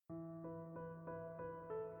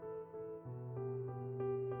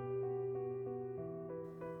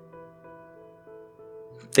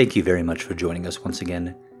Thank you very much for joining us once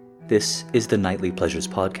again. This is the Nightly Pleasures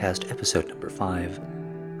Podcast, episode number 5.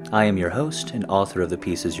 I am your host and author of the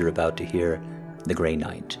pieces you're about to hear, The Grey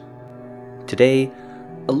Knight. Today,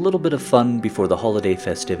 a little bit of fun before the holiday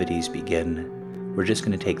festivities begin. We're just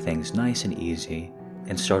going to take things nice and easy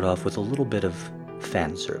and start off with a little bit of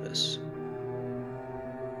fan service.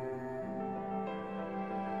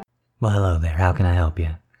 Well, hello there. How can I help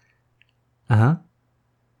you? Uh-huh.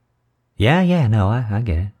 Yeah, no, I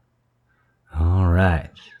get it. All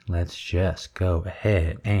right. Let's just go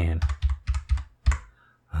ahead and...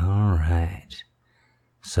 All right.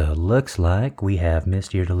 So, looks like we have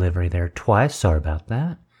missed your delivery there twice. Sorry about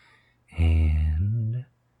that. And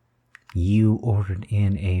you ordered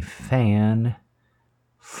in a fan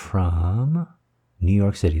from New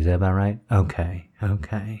York City. Is that about right? Okay.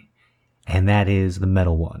 And that is the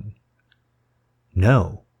metal one?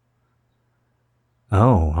 No.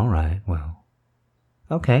 Oh, all right. Well,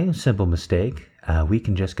 okay. Simple mistake. We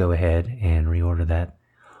can just go ahead and reorder that.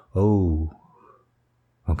 Oh.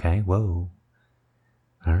 Okay. Whoa.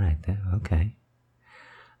 All right then. Okay.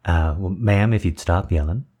 Well, ma'am, if you'd stop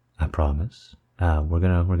yelling, I promise. We're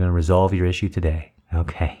gonna resolve your issue today.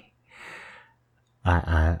 Okay.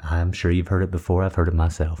 I'm sure you've heard it before. I've heard it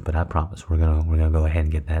myself, but I promise we're gonna go ahead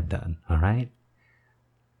and get that done. All right.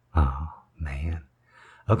 Oh man.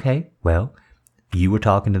 Okay. Well, you were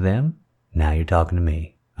talking to them. Now you're talking to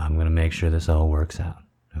me. I'm gonna make sure this all works out.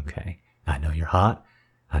 Okay. I know you're hot.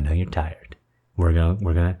 I know you're tired. We're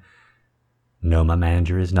gonna. No, my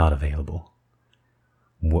manager is not available.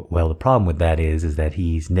 Well, the problem with that is that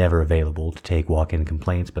he's never available to take walk-in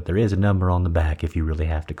complaints, but there is a number on the back if you really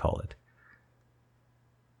have to call it.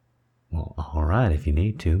 Well, all right, if you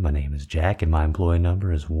need to. My name is Jack, and my employee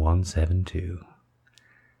number is 172.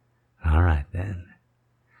 All right, then.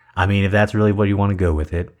 I mean, if that's really what you want to go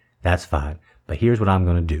with it, that's fine. But here's what I'm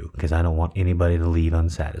going to do, because I don't want anybody to leave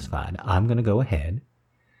unsatisfied. I'm going to go ahead.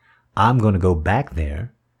 I'm going to go back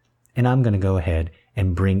there, and I'm going to go ahead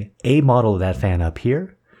and bring a model of that fan up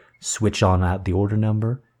here, switch on out the order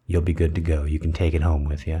number. You'll be good to go. You can take it home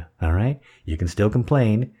with you, all right? You can still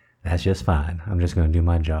complain. That's just fine. I'm just going to do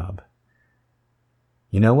my job.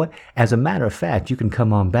 You know what? As a matter of fact, you can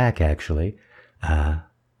come on back, actually. I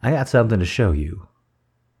got something to show you.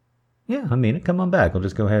 Yeah, I mean it. Come on back. I'll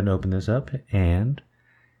just go ahead and open this up and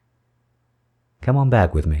come on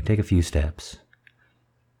back with me. Take a few steps.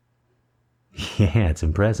 Yeah, it's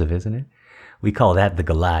impressive, isn't it? We call that the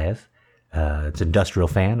Goliath. It's an industrial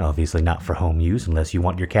fan, obviously not for home use unless you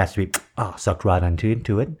want your cats to be sucked right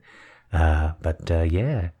into it.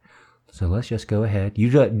 Yeah. So let's just go ahead.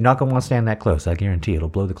 You're not going to want to stand that close. I guarantee it'll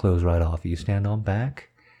blow the clothes right off. You stand on back.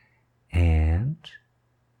 And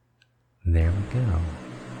there we go.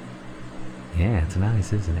 Yeah, it's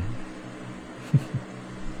nice, isn't it?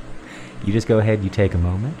 You just go ahead, you take a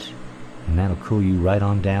moment, and that'll cool you right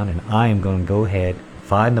on down. And I am going to go ahead,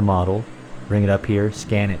 find the model, bring it up here,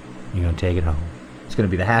 scan it. You're going to take it home. It's going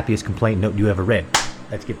to be the happiest complaint note you ever read.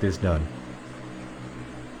 Let's get this done.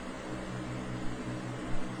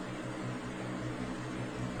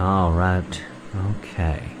 All right.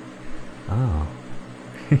 Okay. Oh.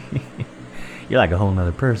 You're like a whole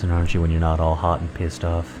nother person, aren't you, when you're not all hot and pissed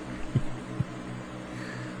off?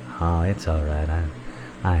 Oh, it's all right.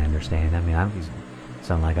 I understand. I mean, I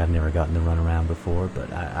sound like I've never gotten the runaround before,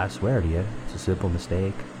 but I swear to you, it's a simple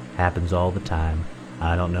mistake. Happens all the time.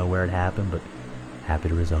 I don't know where it happened, but happy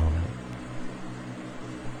to resolve it.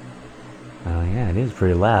 Oh, yeah, it is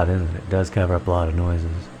pretty loud, isn't it? It does cover up a lot of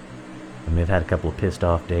noises. I mean, I've had a couple of pissed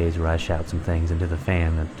off days where I shout some things into the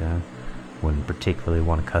fan that wouldn't particularly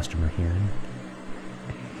want a customer hearing.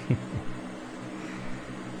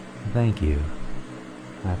 Thank you.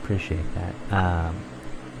 I appreciate that.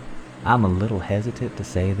 I'm a little hesitant to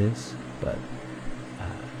say this, but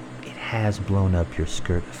it has blown up your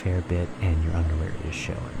skirt a fair bit and your underwear is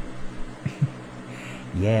showing.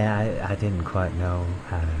 Yeah, I didn't quite know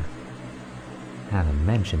how to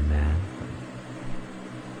mention that.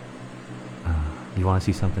 You want to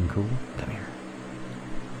see something cool? Come here.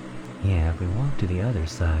 Yeah, if we walk to the other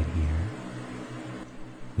side here.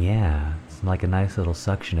 Yeah, it's like a nice little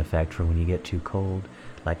suction effect for when you get too cold.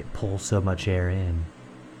 Like it pulls so much air in.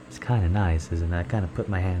 It's kind of nice, isn't it? I kind of put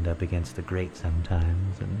my hand up against the grate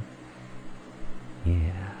sometimes, and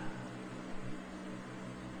yeah.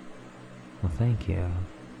 Well, thank you.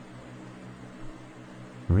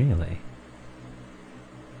 Really?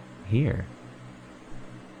 Here?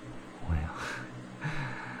 Well,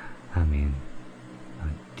 I mean, I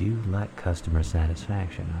do like customer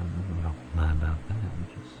satisfaction. I don't lie about that.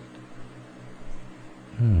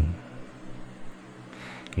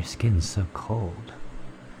 Your skin's so cold.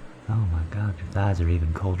 Oh my God, your thighs are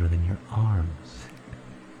even colder than your arms.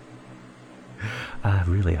 I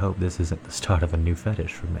really hope this isn't the start of a new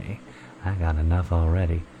fetish for me. I got enough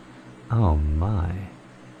already. Oh my.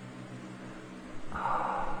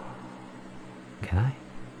 Can I?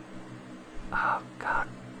 Oh God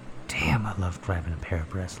damn, I love grabbing a pair of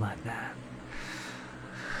breasts like that.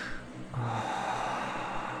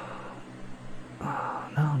 Oh,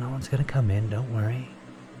 no, no one's gonna come in, don't worry.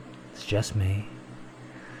 It's just me.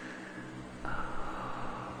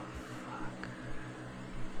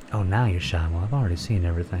 Oh, now you're shy. Well, I've already seen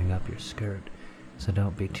everything up your skirt, so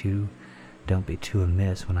don't be too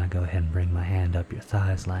amiss when I go ahead and bring my hand up your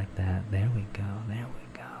thighs like that. There we go, there we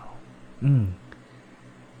go.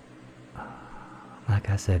 Like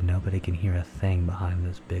I said, nobody can hear a thing behind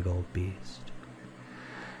this big old beast.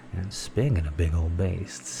 And speaking of big old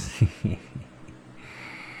beasts,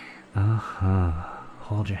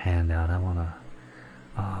 hold your hand out. I wanna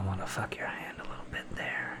fuck your hand a little bit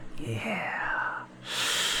there. Yeah.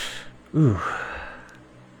 Ooh.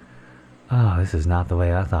 Oh, this is not the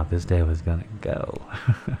way I thought this day was gonna go.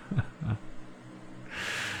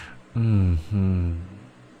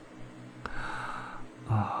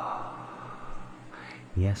 Oh.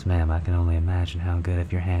 Yes, ma'am, I can only imagine how good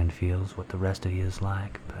if your hand feels what the rest of you is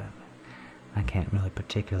like, but I can't really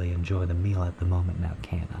particularly enjoy the meal at the moment now,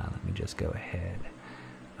 can I? Let me just go ahead.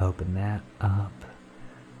 Open that up.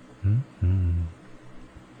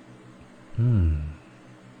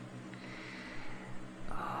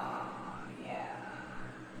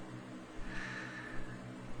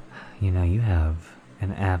 You know, you have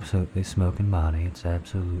an absolutely smoking body. It's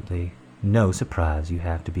absolutely no surprise you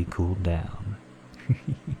have to be cooled down.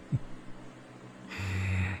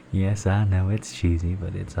 Yes, I know it's cheesy,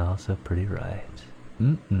 but it's also pretty right.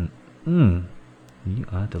 You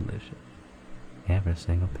are delicious. Every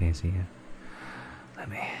single piece of you. Let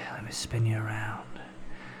me spin you around.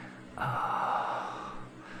 Oh,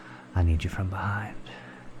 I need you from behind.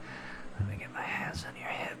 Let me get my hands on your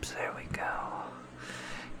hips. There we go.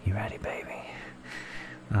 You ready, baby?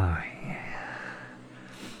 Oh, yeah.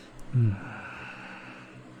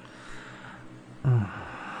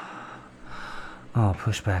 Oh,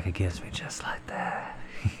 push back against me just like that.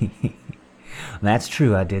 That's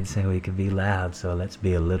true, I did say we could be loud, so let's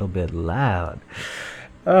be a little bit loud.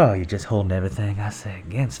 Oh, you're just holding everything I say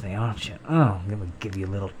against me, aren't you? Oh, I'm gonna give you a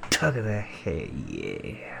little tug of the hair,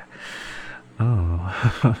 yeah.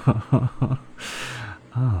 Oh.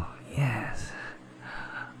 Oh, yes.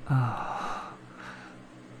 Oh,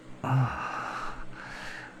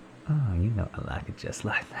 you know I like it just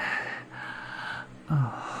like that.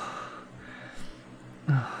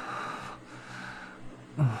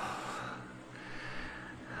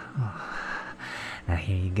 Now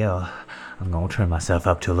here you go. I'm gonna turn myself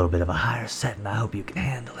up to a little bit of a higher setting. I hope you can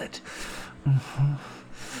handle it.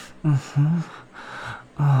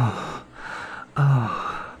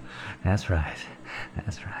 Oh, that's right.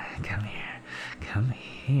 That's right. Come here. Come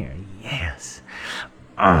here. Yes.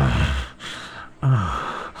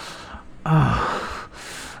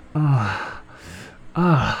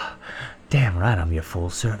 Damn right, I'm your full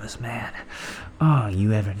service man. Oh,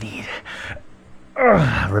 you ever need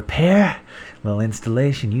repair? Little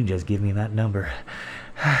installation, you just give me that number.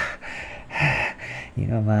 You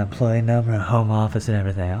know my employee number, home office and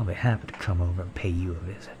everything. I'll be happy to come over and pay you a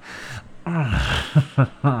visit.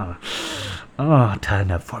 Oh,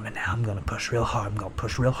 tighten up for me now. I'm gonna push real hard. I'm gonna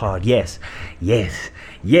push real hard. Yes. Yes.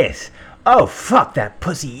 Yes. Oh, fuck that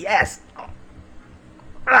pussy. Yes.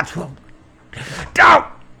 That's what. Don't.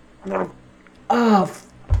 Oh.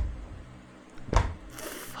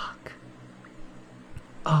 Fuck.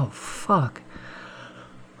 Oh, fuck.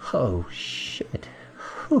 Oh, shit.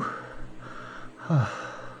 Whew. Oh,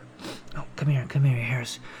 come here.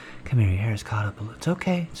 Your hair's caught up a little. It's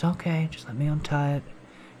okay. Just let me untie it.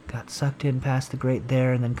 Got sucked in past the grate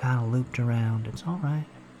there and then kind of looped around. It's all right.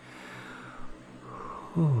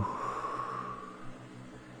 Whew.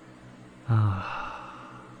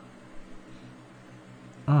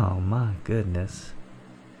 Oh, my goodness.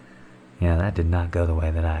 Yeah, that did not go the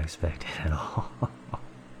way that I expected at all.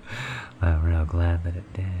 I'm real glad that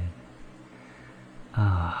it did.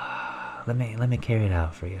 Let me carry it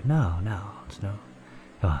out for you. No, it's no.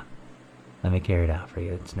 Come on. Let me carry it out for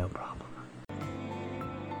you. It's no problem.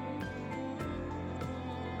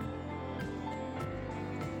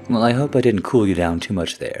 Well, I hope I didn't cool you down too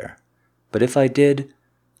much there. But if I did,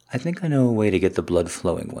 I think I know a way to get the blood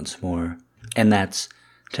flowing once more. And that's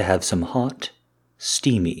to have some hot,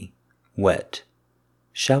 steamy, wet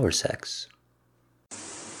shower sex.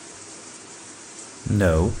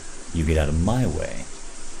 No, you get out of my way.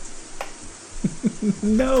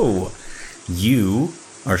 No! You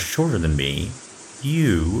are shorter than me.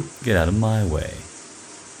 You get out of my way.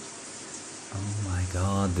 Oh my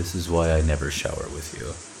god, this is why I never shower with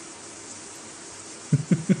you.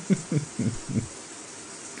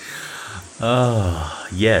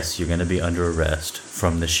 Yes, you're going to be under arrest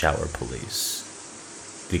from the shower police.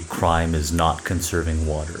 The crime is not conserving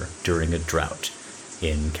water during a drought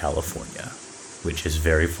in California, which is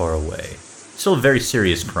very far away. Still a very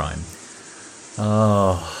serious crime.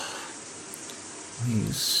 Oh,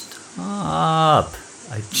 please stop.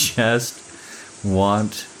 I just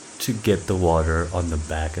want to get the water on the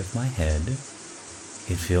back of my head.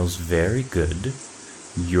 It feels very good.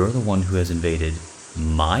 You're the one who has invaded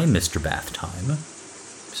my Mr. Bath time.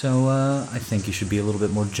 So, I think you should be a little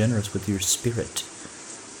bit more generous with your spirit.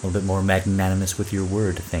 A little bit more magnanimous with your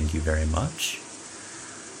word. Thank you very much.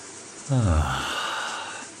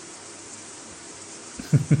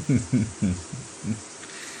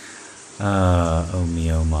 Oh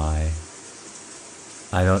me, oh my.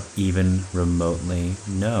 I don't even remotely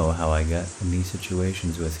know how I got in these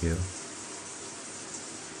situations with you.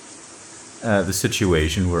 The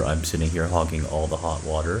situation where I'm sitting here hogging all the hot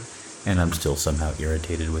water, and I'm still somehow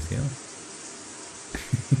irritated with you.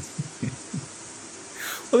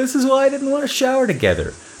 Well, this is why I didn't want to shower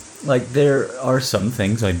together. Like, there are some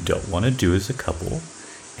things I don't want to do as a couple,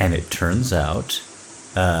 and it turns out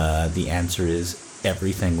the answer is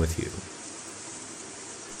everything with you.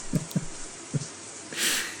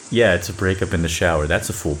 Yeah, it's a breakup in the shower. That's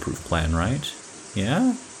a foolproof plan, right?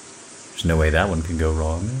 Yeah? There's no way that one can go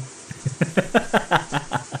wrong.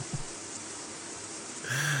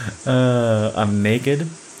 I'm naked,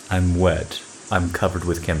 I'm wet, I'm covered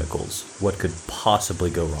with chemicals. What could possibly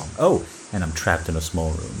go wrong? Oh, and I'm trapped in a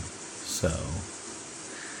small room. So,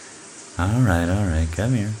 alright,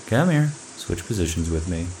 come here. Switch positions with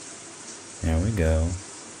me. There we go.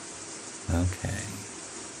 Okay.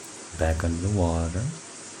 Back under the water.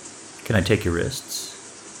 Can I take your wrists?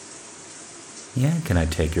 Yeah, can I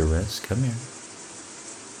take your wrists? Come here.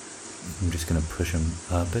 I'm just going to push them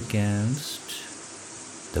up against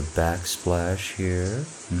the backsplash here.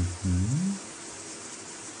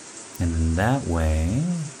 And then that way,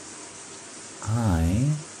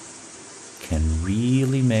 I can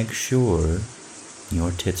really make sure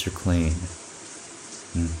your tits are clean.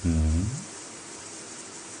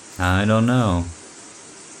 I don't know.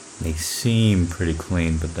 They seem pretty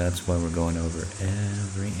clean, but that's why we're going over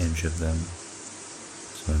every inch of them.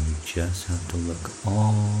 So we just have to look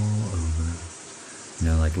all over. You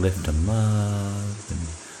know, like lift them up and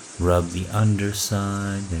rub the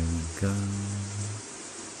underside. There we go.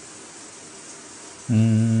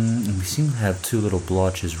 And we seem to have two little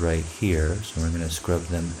blotches right here, so we're going to scrub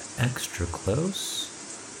them extra close.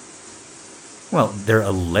 Well, they're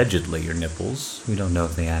allegedly your nipples. We don't know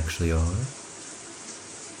if they actually are.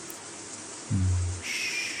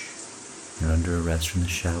 Shh. You're under arrest from the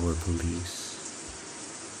shower police.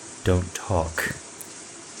 Don't talk.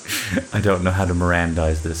 I don't know how to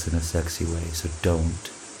Mirandize this in a sexy way, so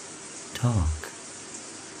don't talk.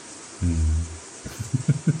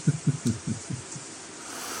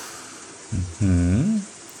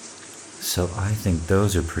 So I think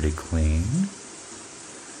those are pretty clean.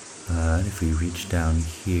 But if we reach down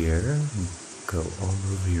here, go all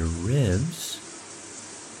over your ribs.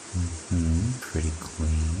 Pretty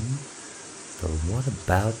clean. But what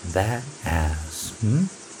about that ass?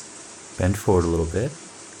 Bend forward a little bit.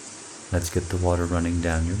 Let's get the water running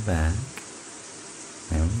down your back.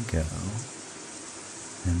 There we go.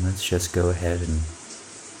 And let's just go ahead and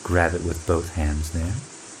grab it with both hands there.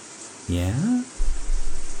 Yeah?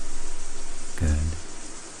 Good.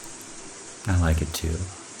 I like it too.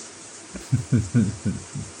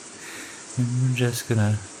 And we're just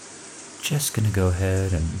gonna go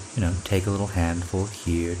ahead and, take a little handful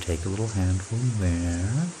here, take a little handful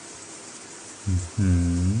there.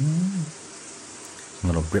 A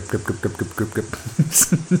little grip.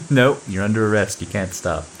 Nope, you're under arrest. You can't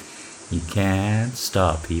stop. You can't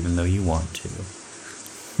stop even though you want to.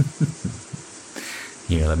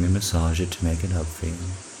 Here, let me massage it to make it up for you.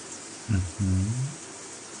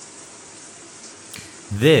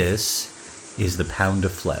 This is the pound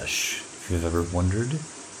of flesh. If you've ever wondered,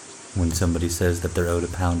 when somebody says that they're owed a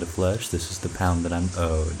pound of flesh, this is the pound that I'm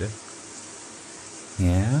owed.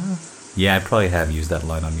 Yeah? Yeah, I probably have used that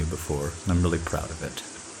line on you before. I'm really proud of it.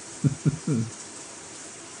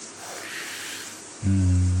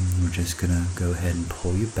 We're just gonna go ahead and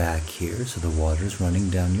pull you back here so the water's running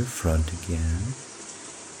down your front again.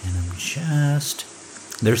 And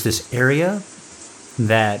there's this area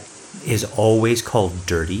that is always called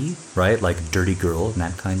dirty, right? Like dirty girl and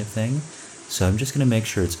that kind of thing. So I'm just going to make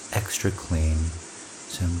sure it's extra clean.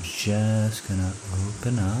 So I'm just going to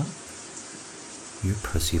open up your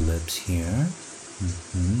pussy lips here.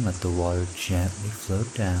 Let the water gently flow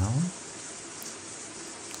down.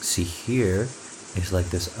 See, here is like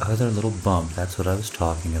this other little bump. That's what I was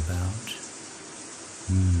talking about.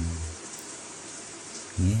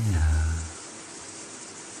 Yeah.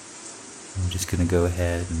 I'm just going to go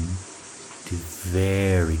ahead and do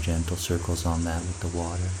very gentle circles on that with the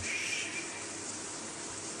water. Shh.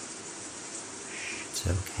 It's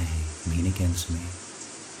okay. Lean against me.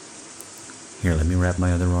 Here, let me wrap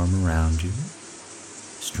my other arm around you.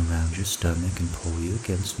 Just around your stomach and pull you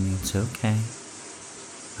against me. It's okay.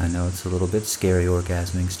 I know it's a little bit scary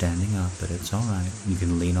orgasming standing up, but it's alright. You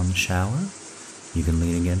can lean on the shower. You can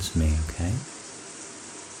lean against me, okay?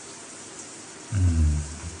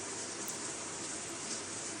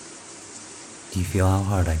 Do you feel how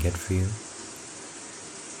hard I get for you?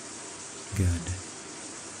 Good.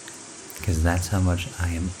 Because that's how much I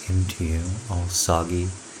am into you, all soggy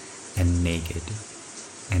and naked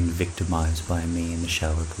and victimized by me in the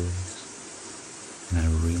shower pools. And I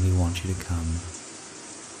really want you to come.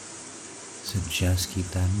 So just keep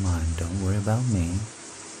that in mind. Don't worry about me.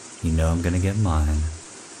 You know I'm gonna get mine.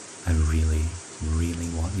 I really, really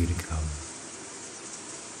want you to come.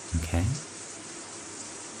 Okay?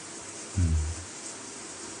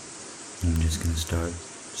 I'm just gonna start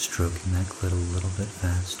stroking that clit a little bit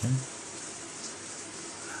faster.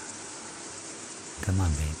 Come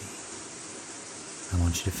on, baby. I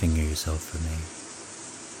want you to finger yourself for me.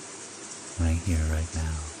 Right here, right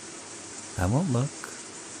now. I won't look.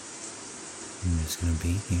 I'm just gonna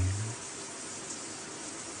be here.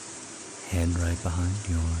 Head right behind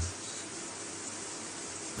yours.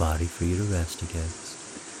 Body for you to rest against.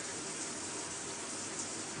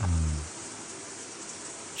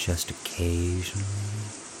 Just occasionally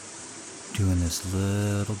doing this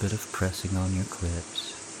little bit of pressing on your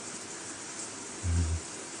clips.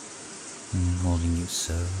 And holding you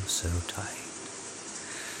so, so tight.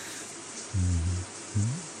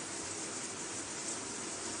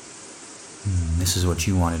 This is what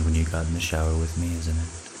you wanted when you got in the shower with me, isn't it?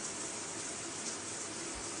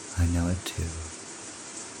 I know it too.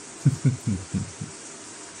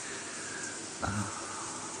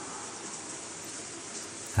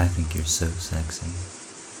 I think you're so sexy.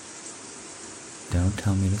 Don't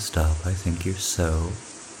tell me to stop. I think you're so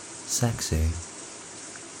sexy.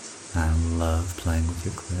 I love playing with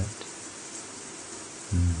your clit.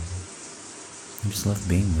 I just love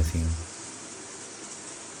being with you.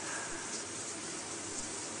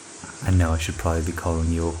 I know I should probably be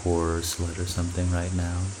calling you a whore or slut or something right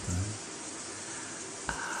now,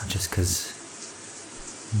 but just 'cause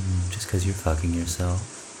you're fucking yourself.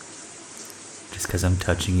 Just 'cause I'm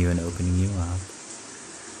touching you and opening you up,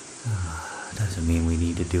 doesn't mean we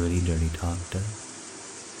need to do any dirty talk, does?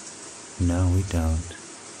 No, we don't.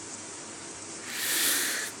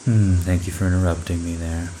 Thank you for interrupting me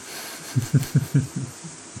there.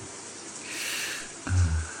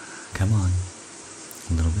 Come on,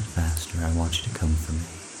 a little bit faster. I want you to come for me.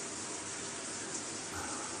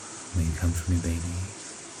 Will you come for me, baby?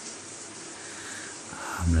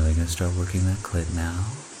 I'm really gonna start working that clit now.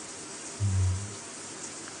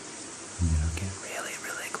 I'm gonna get really,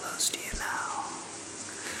 really close to you now.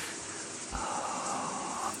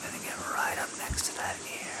 Oh, I'm gonna get right up next to that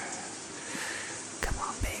ear. Come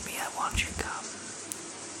on, baby, I want you to come.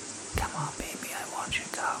 Come on, baby, I want you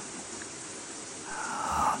to come.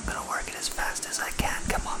 Oh, I'm gonna work it as fast as I can.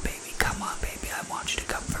 Come on, baby, I want you to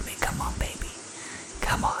come for me. Come on, baby.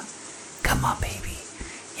 Come on, baby.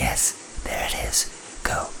 Yes, there it is.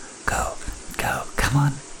 Go, go, go. Come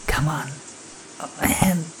on. Oh,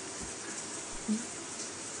 and...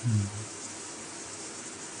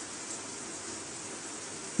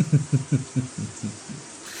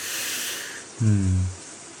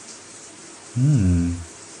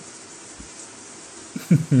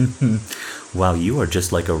 Wow, you are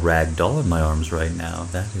just like a rag doll in my arms right now.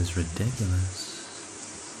 That is ridiculous.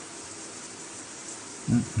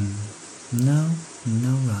 No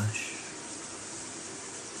rush.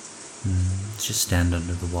 Just stand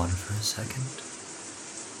under the water for a second.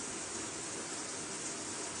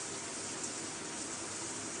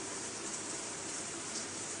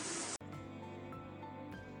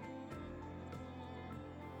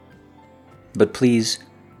 But please,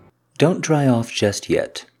 don't dry off just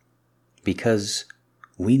yet, because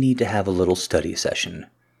we need to have a little study session.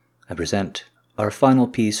 I present our final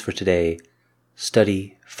piece for today,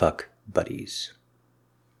 Study Fuck Buddies.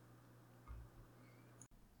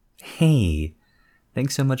 Hey,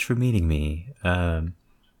 thanks so much for meeting me.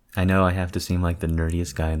 I know I have to seem like the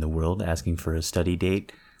nerdiest guy in the world asking for a study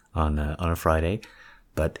date on a Friday,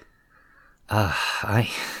 but I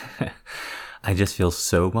I just feel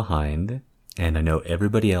so behind, and I know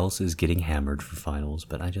everybody else is getting hammered for finals,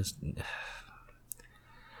 but I'm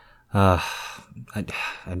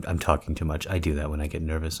talking too much. I do that when I get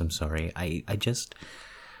nervous. I'm sorry. I'm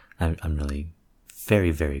really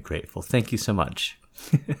very, very grateful. Thank you so much.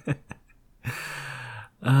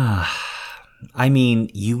 I mean,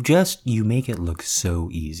 you make it look so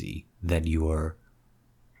easy that you're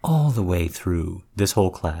all the way through this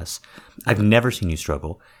whole class. I've never seen you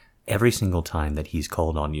struggle. Every single time that he's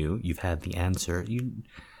called on you, you've had the answer.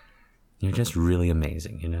 You're just really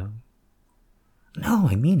amazing, you know? No,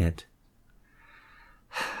 I mean it.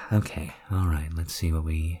 Okay, all right, let's see what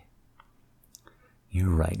You're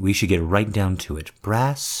right. We should get right down to it.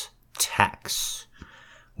 Brass tacks,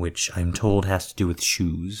 which I'm told has to do with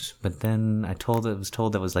shoes, but then I was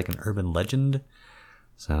told that was like an urban legend,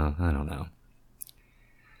 so I don't know.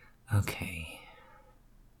 Okay.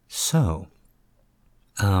 So,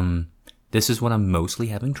 this is what I'm mostly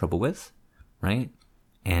having trouble with, right?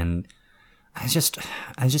 And I was just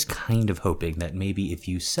kind of hoping that maybe if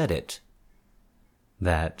you said it,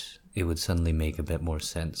 that it would suddenly make a bit more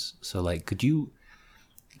sense. So, like, could you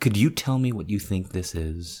tell me what you think this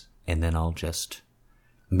is, and then I'll just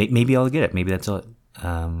maybe I'll get it. Maybe that's all.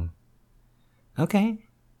 Okay.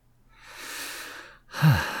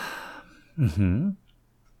 Mm-hmm.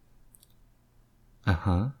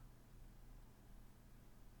 Uh-huh.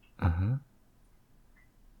 Uh-huh.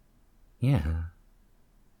 Yeah.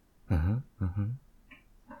 Uh-huh.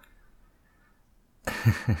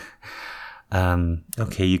 Uh-huh.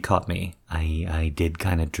 Okay, you caught me. I did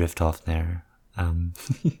kind of drift off there. I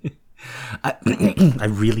I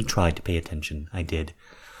really tried to pay attention. I did.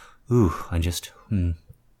 Ooh, I just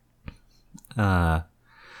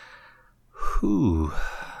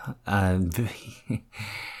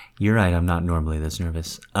you're right, I'm not normally this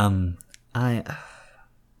nervous. I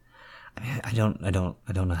don't know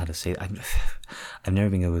how to say it. I've never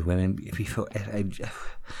been good with women before.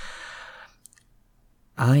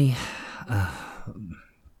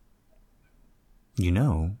 You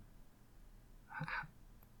know?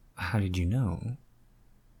 How did you know?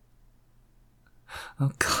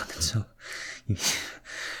 Oh God, it's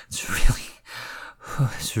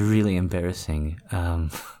really embarrassing.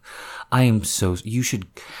 I am so. You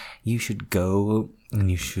should go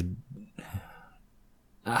and you should.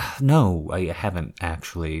 No, I haven't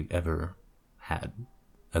actually ever had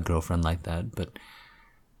a girlfriend like that, but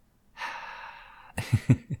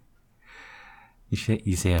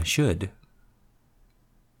you say I should.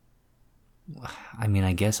 I mean,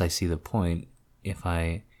 I guess I see the point. If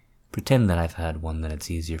I pretend that I've had one, then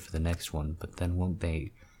it's easier for the next one. But then won't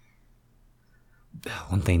they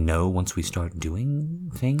know once we start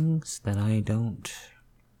doing things that I don't?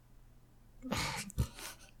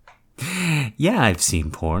 Yeah, I've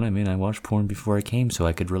seen porn. I mean, I watched porn before I came, so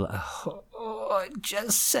I could Oh, I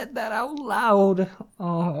just said that out loud.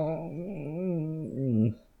 Oh.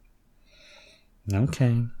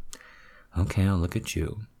 Okay, I'll look at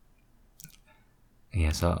you.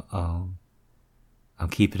 Yes, I'll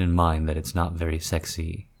keep it in mind that it's not very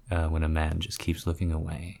sexy when a man just keeps looking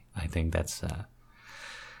away. I think that's a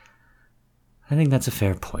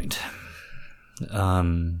fair point.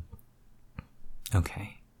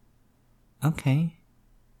 Okay.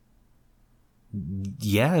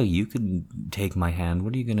 Yeah, you could take my hand.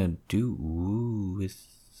 What are you gonna do with?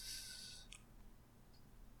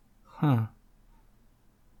 Huh.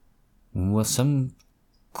 Well, some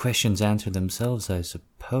questions answer themselves, I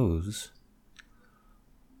suppose.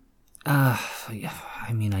 Yeah,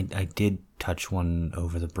 I mean, I did touch one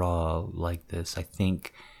over the bra like this. I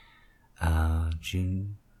think,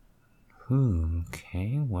 June.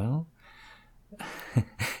 Okay, well.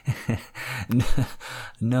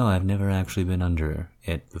 No, I've never actually been under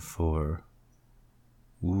it before.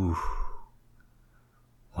 Ooh.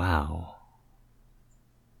 Wow.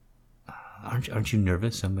 Aren't you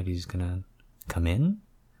nervous somebody's gonna come in?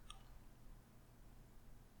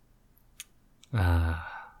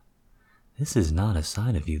 This is not a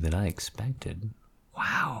side of you that I expected.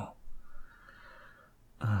 Wow.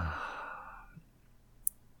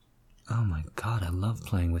 Oh my God, I love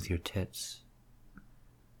playing with your tits.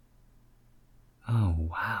 Oh,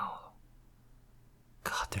 wow.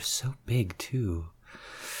 God, they're so big, too.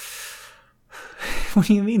 What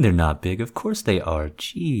do you mean they're not big? Of course they are.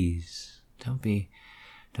 Jeez. Don't be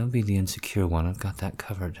the insecure one. I've got that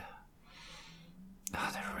covered. Oh,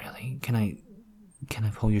 they're really... Can I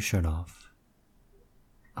pull your shirt off?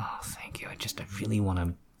 Oh, thank you. I really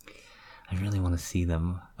want I really want to see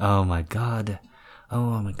them. Oh my god.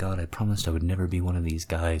 Oh my god, I promised I would never be one of these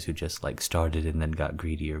guys who just like started and then got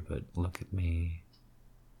greedier, but look at me.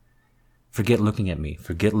 Forget looking at me.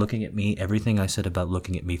 Forget looking at me. Everything I said about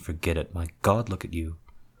looking at me, forget it. My god, look at you.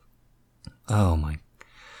 Oh my.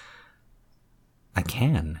 I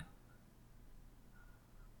can.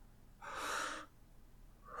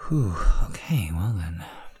 Whew, okay, well then.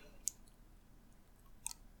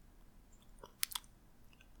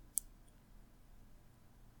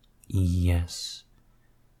 Yes.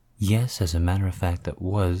 Yes, as a matter of fact, that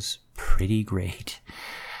was pretty great.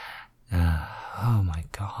 Oh my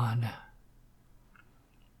god.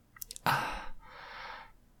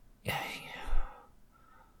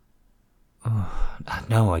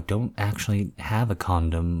 No, I don't actually have a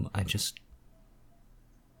condom. I just...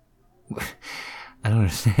 I don't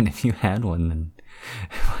understand. If you had one, then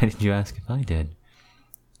why did you ask if I did?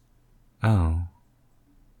 Oh.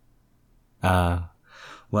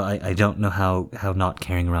 Well, I don't know how not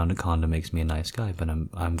carrying around a condom makes me a nice guy, but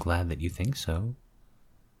I'm glad that you think so.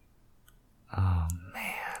 Oh,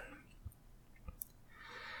 man.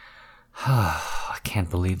 I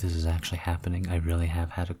can't believe this is actually happening. I really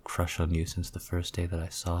have had a crush on you since the first day that I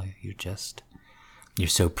saw you. You're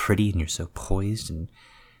so pretty and you're so poised and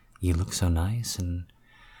you look so nice and...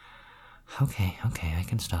 Okay, I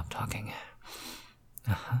can stop talking.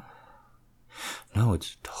 No,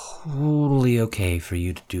 it's totally okay for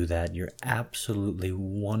you to do that. You're absolutely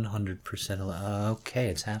 100% okay,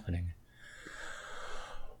 it's happening.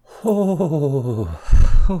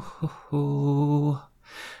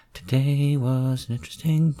 Today was an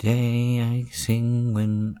interesting day. I sing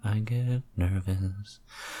when I get nervous.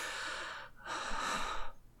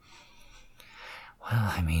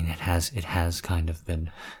 Well, I mean, it has kind of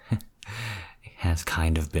been... it has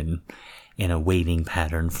kind of been in a waiting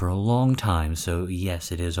pattern for a long time, so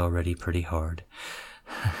yes, it is already pretty hard.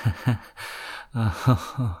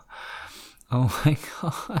 Oh my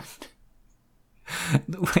god.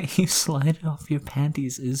 The way you slide it off your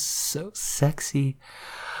panties is so sexy.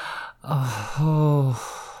 I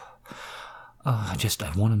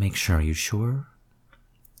want to make sure. Are you sure?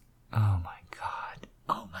 Oh my god.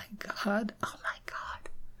 Oh my god. Oh my god.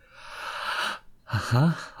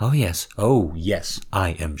 Uh-huh. Oh yes. Oh yes,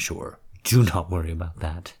 I am sure. Do not worry about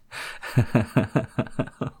that.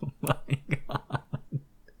 Oh my god.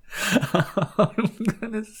 I'm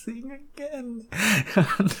gonna sing again.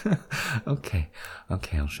 Okay,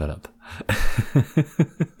 I'll shut up.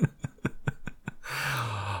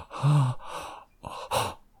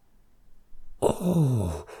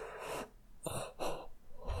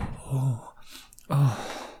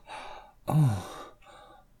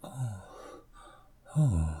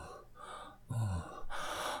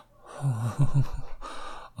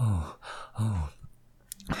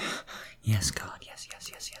 Yes, God, yes.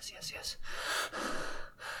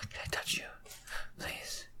 Can I touch you?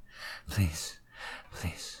 Please.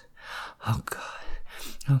 Oh God.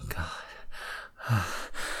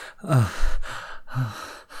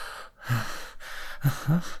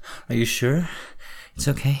 Are you sure? It's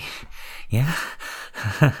okay. Yeah?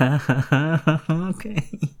 Okay.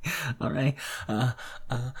 Alright. Oh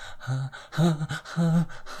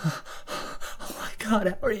my god,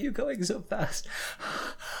 how are you going so fast?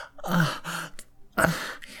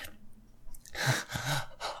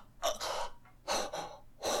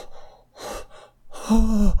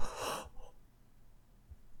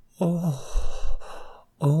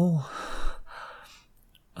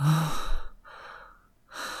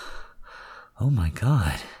 Oh my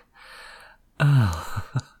god.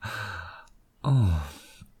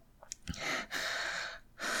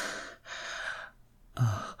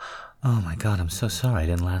 Oh my god, I'm so sorry I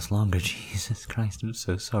didn't last longer. Jesus Christ, I'm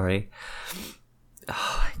so sorry.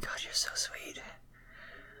 Oh my god, you're so sweet.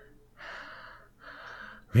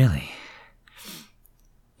 Really?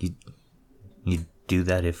 You do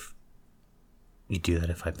that if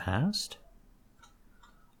I passed?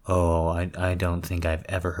 Oh, I don't think I've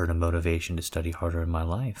ever heard a motivation to study harder in my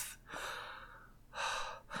life.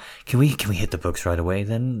 Can we hit the books right away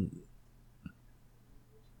then?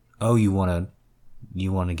 Oh, you wanna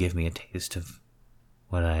give me a taste of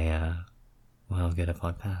what I'll get if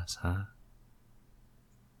I pass, huh?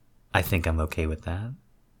 I think I'm okay with that.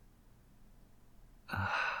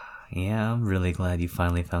 Yeah, I'm really glad you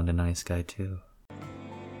finally found a nice guy too.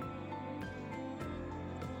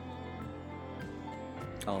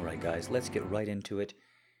 Alright guys, let's get right into it.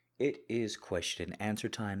 It is question and answer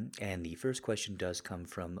time, and the first question does come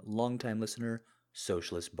from longtime listener,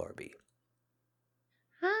 Socialist Barbie.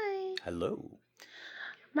 Hi. Hello.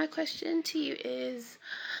 My question to you is,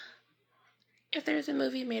 If there's a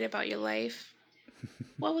movie made about your life,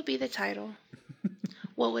 what would be the title?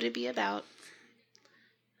 What would it be about?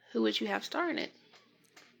 Who would you have star in it?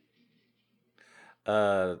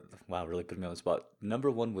 Wow, really put me on the spot. Number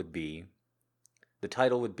one would be, the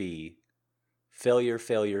title would be Failure,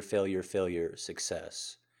 Failure, Failure, Failure,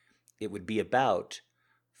 Success. It would be about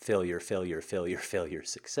failure, failure, failure, failure,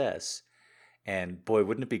 success. And boy,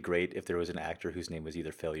 wouldn't it be great if there was an actor whose name was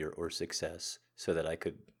either Failure or Success, so that I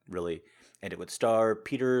could really. And it would star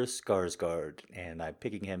Peter Skarsgård, and I'm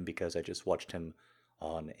picking him because I just watched him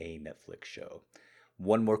on a Netflix show.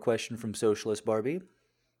 One more question from Socialist Barbie.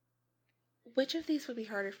 Which of these would be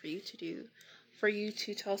harder for you to do? For you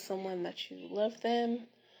to tell someone that you love them,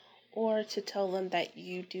 or to tell them that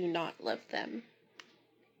you do not love them?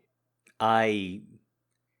 I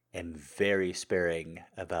am very sparing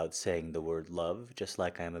about saying the word love, just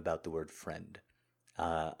like I am about the word friend.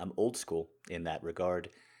 I'm old school in that regard.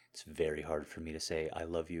 It's very hard for me to say I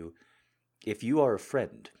love you. If you are a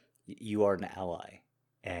friend, you are an ally,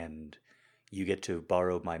 and you get to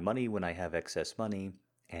borrow my money when I have excess money,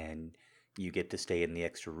 and you get to stay in the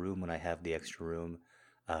extra room when I have the extra room.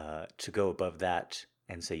 To go above that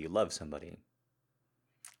and say you love somebody,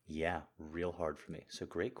 yeah, real hard for me. So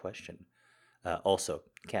great question. Also,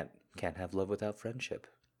 can't have love without friendship,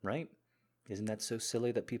 right? Isn't that so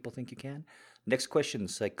silly that people think you can? Next question: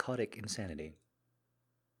 psychotic insanity.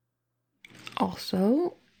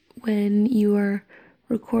 Also, when you are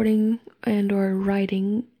recording and or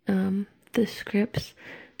writing the scripts,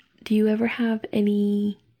 do you ever have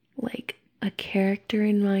any, like, a character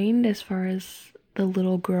in mind as far as the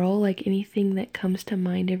little girl, like anything that comes to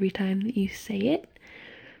mind every time that you say it?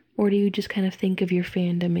 Or do you just kind of think of your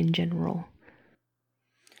fandom in general?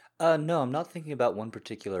 No, I'm not thinking about one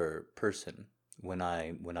particular person when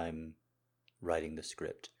I'm writing the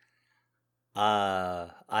script.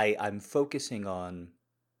 I'm focusing on.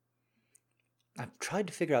 I've tried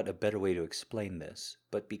to figure out a better way to explain this,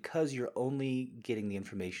 but because you're only getting the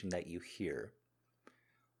information that you hear,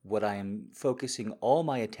 what I am focusing all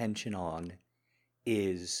my attention on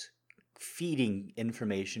is feeding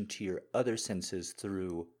information to your other senses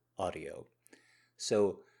through audio.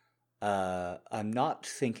 So I'm not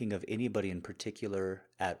thinking of anybody in particular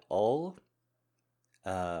at all.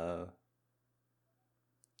 I'm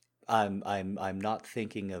not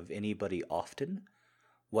thinking of anybody often.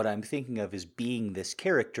 What I'm thinking of is being this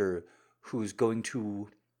character who's going to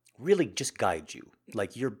really just guide you.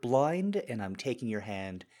 Like you're blind, and I'm taking your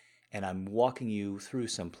hand, and I'm walking you through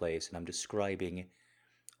someplace, and I'm describing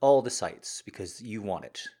all the sights because you want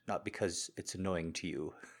it, not because it's annoying to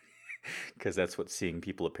you. Because that's what seeing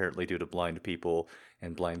people apparently do to blind people,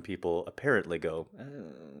 and blind people apparently go,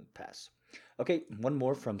 pass. Okay, one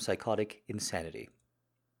more from Psychotic Insanity.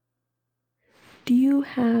 Do you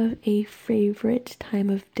have a favorite time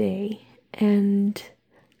of day? And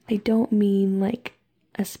I don't mean like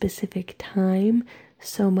a specific time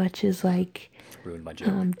so much as like, Ruined my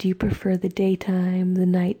joke. do you prefer the daytime, the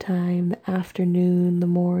nighttime, the afternoon, the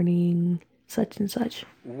morning, such and such?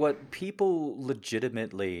 What people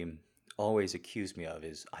legitimately always accuse me of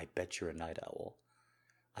is, I bet you're a night owl.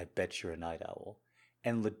 I bet you're a night owl.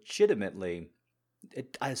 And legitimately,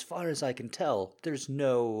 as far as I can tell, there's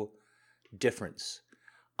no difference.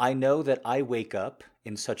 I know that I wake up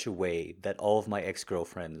in such a way that all of my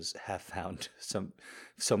ex-girlfriends have found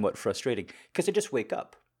somewhat frustrating, because I just wake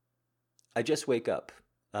up.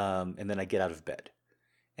 And then I get out of bed.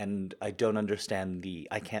 And I don't understand the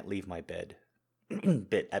I can't leave my bed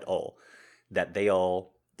bit at all that they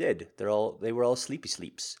all did. They were all sleepy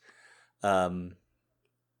sleeps. I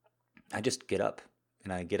just get up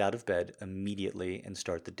and I get out of bed immediately and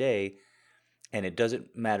start the day. And it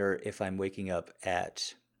doesn't matter if I'm waking up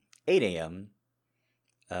at 8 a.m.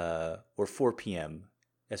 Or 4 p.m.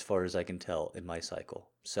 as far as I can tell in my cycle.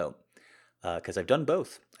 So, because I've done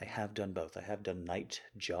both. I have done both. I have done night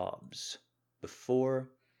jobs before.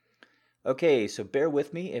 Okay, so bear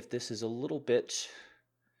with me if this is a little bit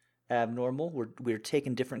abnormal. We're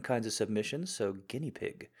taking different kinds of submissions, so guinea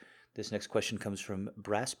pig. This next question comes from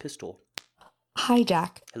Brass Pistol. Hi,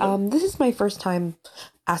 Jack. Hello. This is my first time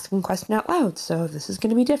asking a question out loud, so this is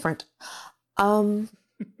going to be different.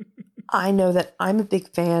 I know that I'm a big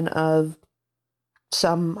fan of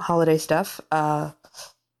some holiday stuff.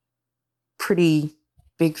 Pretty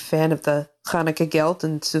big fan of the Hanukkah Geld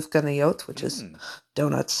and Sufganiyot, which is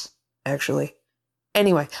donuts, actually.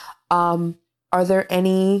 Anyway, are there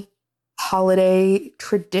any holiday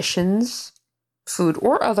traditions, food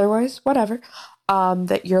or otherwise, whatever,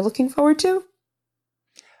 that you're looking forward to?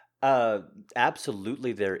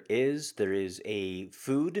 Absolutely there is. There is a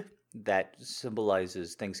food that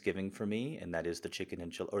symbolizes Thanksgiving for me, and that is the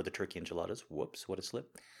the turkey enchiladas. Whoops, what a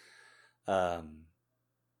slip.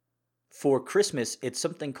 For Christmas, it's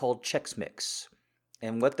something called Chex Mix.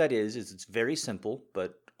 And what that is it's very simple,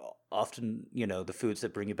 but often, the foods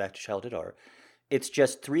that bring you back to childhood are. It's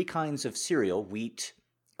just three kinds of cereal: wheat,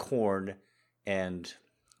 corn, and,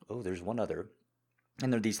 there's one other.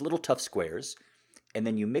 And they're these little tough squares. And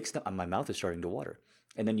then you mix them. My mouth is starting to water.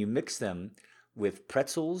 And then you mix them with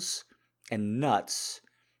pretzels and nuts.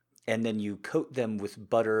 And then you coat them with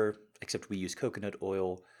butter, except we use coconut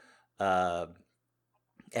oil,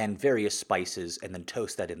 and various spices, and then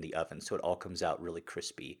toast that in the oven so it all comes out really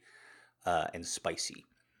crispy and spicy.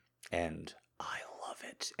 And I love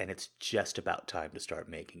it. And it's just about time to start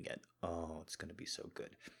making it. Oh, it's going to be so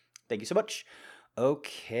good. Thank you so much.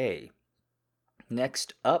 Okay.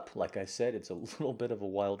 Next up, like I said, it's a little bit of a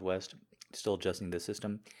Wild West. Still adjusting the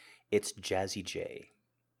system. It's Jazzy J.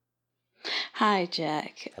 Hi,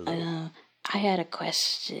 Jack. Hello. I had a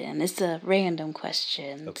question. It's a random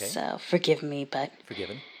question, Okay. so forgive me, but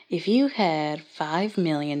Forgiven. if you had $5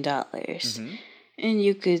 million Mm-hmm. and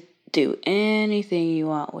you could do anything you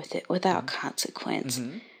want with it without consequence,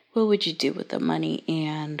 what would you do with the money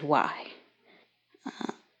and why?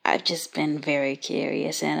 I've just been very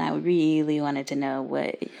curious, and I really wanted to know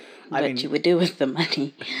what you would do with the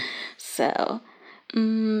money. So,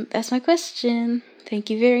 that's my question. Thank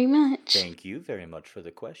you very much. Thank you very much for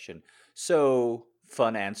the question. So,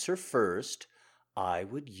 fun answer first. I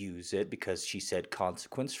would use it because she said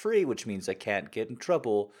consequence free, which means I can't get in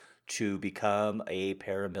trouble, to become a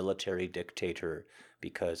paramilitary dictator,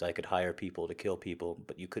 because I could hire people to kill people,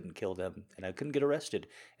 but you couldn't kill them, and I couldn't get arrested,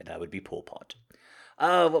 and I would be Pol Pot.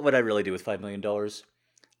 What would I really do with $5 million?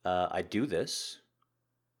 I'd do this.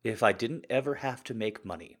 If I didn't ever have to make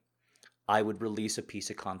money, I would release a piece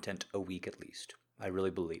of content a week at least. I really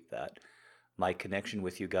believe that. My connection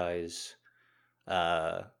with you guys,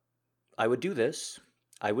 I would do this.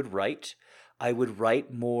 I would write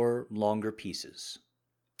more longer pieces.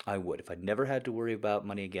 I would. If I never had to worry about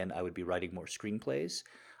money again, I would be writing more screenplays.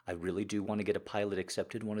 I really do want to get a pilot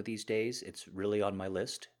accepted one of these days. It's really on my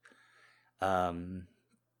list.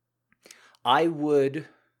 I would,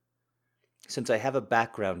 since I have a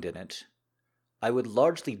background in it, I would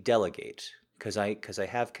largely delegate, because I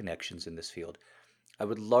have connections in this field. I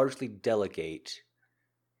would largely delegate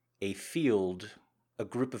a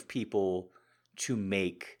group of people to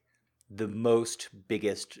make the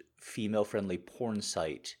biggest female-friendly porn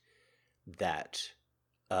site that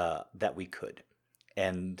we could.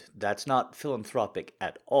 And that's not philanthropic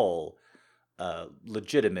at all.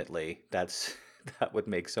 Legitimately, that would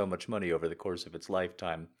make so much money over the course of its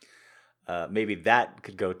lifetime. Maybe that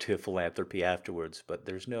could go to philanthropy afterwards, but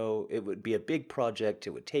it would be a big project.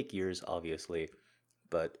 It would take years, obviously.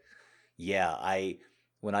 But yeah,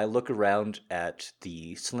 when I look around at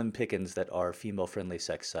the slim pickings that are female-friendly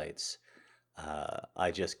sex sites,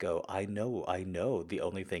 I just go, I know the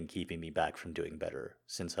only thing keeping me back from doing better,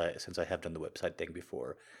 since I have done the website thing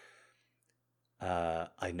before,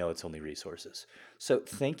 I know it's only resources. So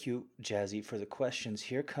thank you, Jazzy, for the questions.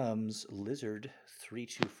 Here comes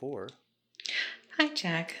Lizard324. Hi,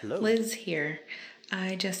 Jack. Hello. Liz here.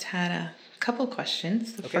 I just had a couple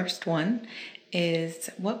questions. The Okay. first one is,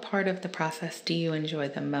 what part of the process do you enjoy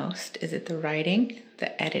the most? Is it the writing,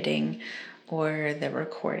 the editing, or the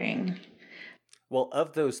recording? Well,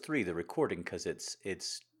 of those three, the recording, because it's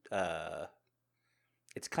kind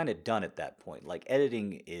of done at that point. Like,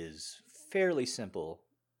 editing is fairly simple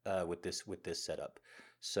with this setup.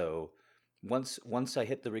 So once I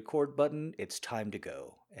hit the record button, it's time to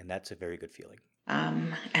go, and that's a very good feeling.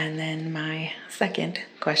 And then my second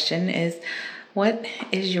question is, what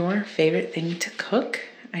is your favorite thing to cook?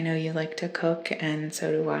 I know you like to cook, and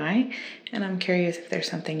so do I. And I'm curious if there's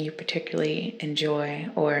something you particularly enjoy,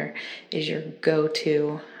 or is your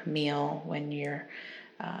go-to meal when you're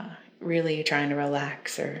really trying to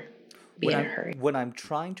relax or be in a hurry. When I'm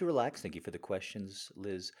trying to relax, thank you for the questions,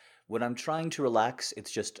 Liz. When I'm trying to relax,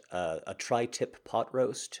 it's just a tri-tip pot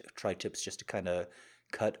roast. Tri-tip's just a kind of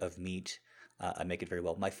cut of meat. I make it very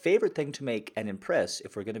well. My favorite thing to make and impress,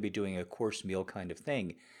 if we're going to be doing a course meal kind of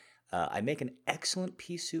thing, I make an excellent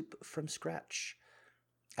pea soup from scratch.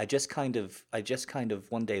 I just kind of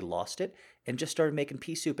one day lost it and just started making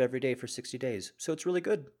pea soup every day for 60 days. So it's really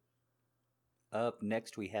good. Up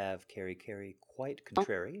next we have Carrie, quite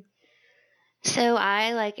contrary. So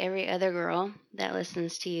I, like every other girl that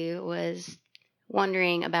listens to you, was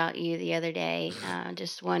wondering about you the other day.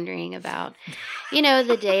 Just wondering about,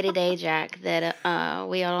 the day-to-day Jack that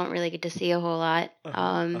we all don't really get to see a whole lot.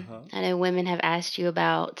 I know women have asked you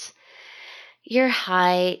about, your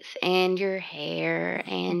height and your hair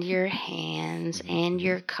and your hands and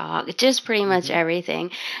your cock, just pretty much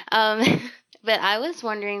everything. Um, but I was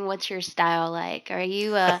wondering, what's your style like? Are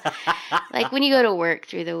you like when you go to work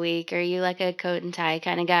through the week, are you like a coat and tie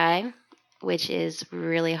kind of guy, which is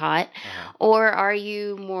really hot? Or are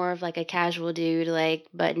you more of like a casual dude, like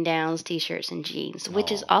button downs, t-shirts, and jeans,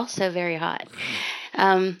 which is also very hot?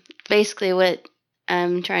 Basically, what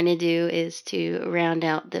I'm trying to do is to round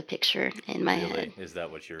out the picture in my head. Is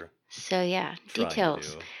that what you're So yeah, trying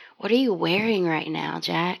details. to do? What are you wearing right now,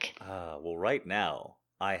 Jack? Well, right now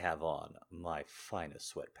I have on my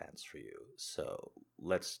finest sweatpants for you. So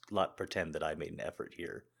let's not pretend that I made an effort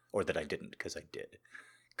here, or that I didn't, because I did.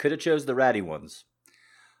 Could have chose the ratty ones.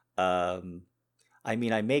 I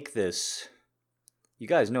mean, I make this. You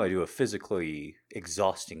guys know I do a physically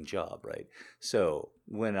exhausting job, right? So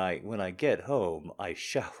when I get home, I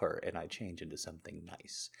shower and I change into something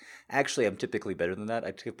nice. Actually, I'm typically better than that.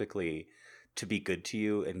 I typically, to be good to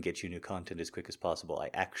you and get you new content as quick as possible, I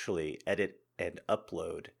actually edit and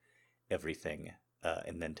upload everything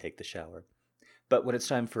and then take the shower. But when it's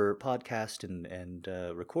time for podcast and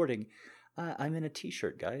recording, I'm in a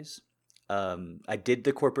t-shirt, guys. I did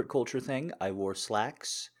the corporate culture thing. I wore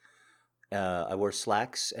slacks. I wore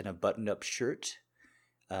slacks and a buttoned-up shirt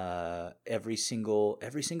every single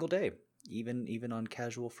day, even on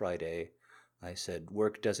casual Friday. I said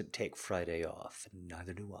work doesn't take Friday off, and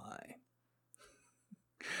neither do I.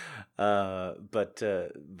 But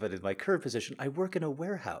in my current position, I work in a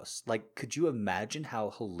warehouse. Like, could you imagine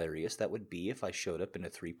how hilarious that would be if I showed up in a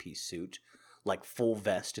 3-piece suit, like full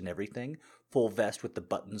vest and everything? Full vest with the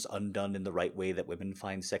buttons undone in the right way that women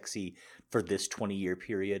find sexy for this 20-year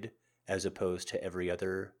period, as opposed to every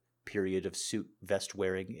other period of suit vest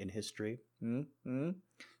wearing in history.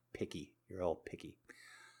 Picky. You're all picky.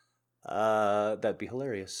 That'd be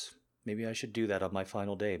hilarious. Maybe I should do that on my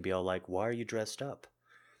final day and be all like, why are you dressed up?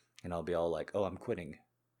 And I'll be all like, oh, I'm quitting.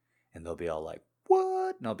 And they'll be all like,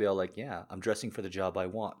 what? And I'll be all like, yeah, I'm dressing for the job I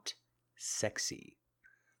want. Sexy.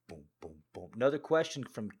 Boom, boom, boom. Another question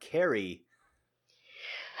from Carrie.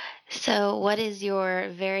 So, what is your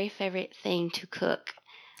very favorite thing to cook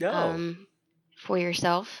for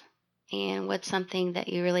yourself? And what's something that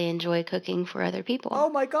you really enjoy cooking for other people? Oh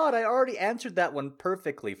my God, I already answered that one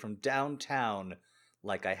perfectly from downtown.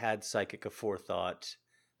 Like I had psychic aforethought.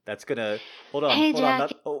 That's gonna hold on.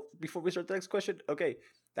 Jack. Before we start the next question, okay,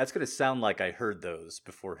 that's gonna sound like I heard those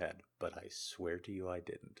beforehand, but I swear to you, I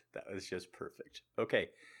didn't. That was just perfect. Okay,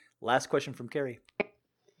 last question from Carrie.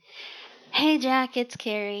 Hey Jack, it's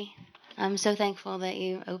Carrie. I'm so thankful that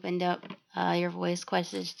you opened up your voice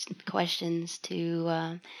questions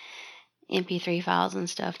to MP3 files and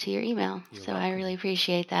stuff to your email. You're so welcome. I really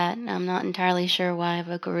appreciate that. I'm not entirely sure why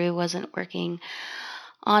Vocaroo wasn't working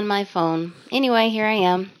on my phone. Anyway, here I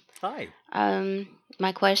am. Hi.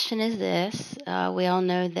 My question is this. We all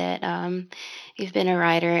know that you've been a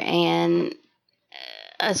writer and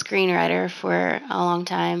a screenwriter for a long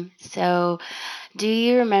time. So do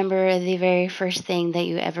you remember the very first thing that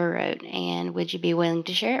you ever wrote? And would you be willing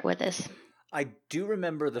to share it with us? I do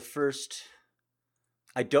remember the first...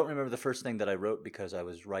 I don't remember the first thing that I wrote because I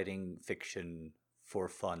was writing fiction for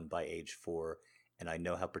fun by age 4, and I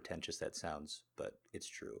know how pretentious that sounds, but it's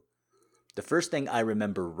true. The first thing I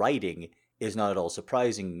remember writing is not at all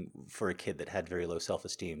surprising for a kid that had very low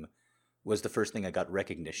self-esteem, was the first thing I got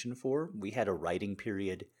recognition for. We had a writing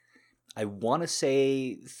period. I want to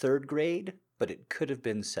say 3rd grade, but it could have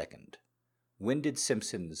been 2nd. When did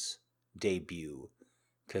Simpsons debut?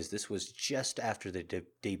 Because this was just after the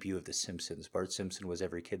debut of The Simpsons. Bart Simpson was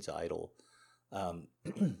every kid's idol.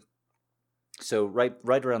 So right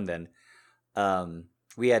around then,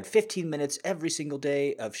 we had 15 minutes every single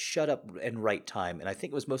day of shut up and write time. And I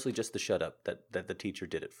think it was mostly just the shut up that the teacher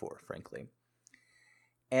did it for, frankly.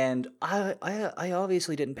 And I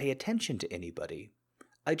obviously didn't pay attention to anybody.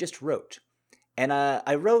 I just wrote. And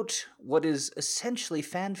I wrote what is essentially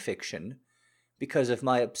fan fiction because of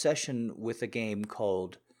my obsession with a game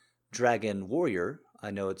called Dragon Warrior. I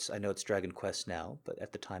know it's Dragon Quest now, but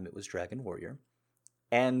at the time it was Dragon Warrior.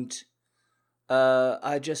 And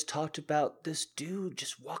I just talked about this dude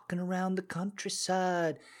just walking around the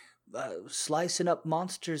countryside, slicing up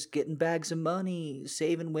monsters, getting bags of money,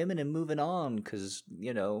 saving women, and moving on. Because,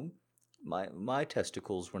 you know, my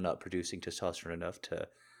testicles were not producing testosterone enough to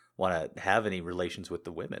want to have any relations with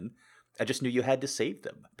the women. I just knew you had to save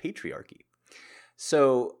them. Patriarchy.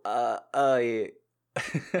 So I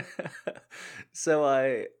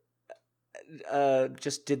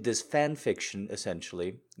just did this fan fiction,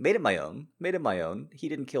 essentially. Made it my own. He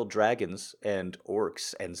didn't kill dragons and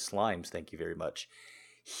orcs and slimes, thank you very much.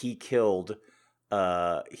 He killed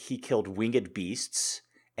he killed winged beasts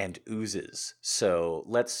and oozes. So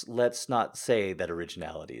let's not say that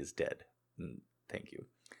originality is dead. Thank you.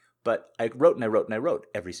 But I wrote and I wrote and I wrote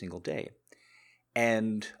every single day.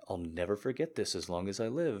 And I'll never forget this as long as I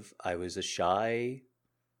live. I was a shy,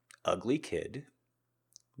 ugly kid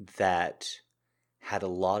that had a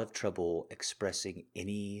lot of trouble expressing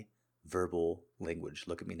any verbal language.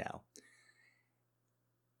 Look at me now.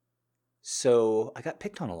 So I got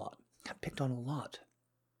picked on a lot.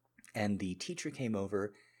 And the teacher came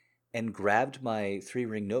over and grabbed my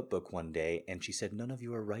 3-ring notebook one day, and she said, "None of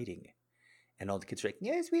you are writing." And all the kids were like,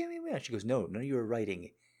 "Yes, we." She goes, "No, none of you are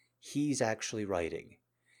writing. He's actually writing."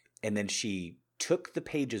 And then she took the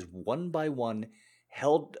pages one by one,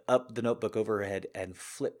 held up the notebook over her head, and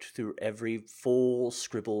flipped through every full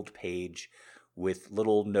scribbled page with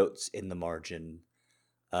little notes in the margin,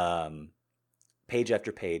 page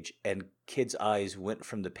after page. And kids' eyes went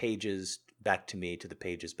from the pages back to me to the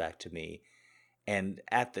pages back to me. And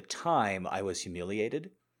at the time, I was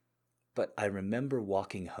humiliated. But I remember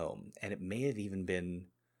walking home, and it may have even been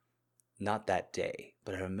not that day,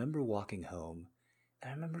 but I remember walking home,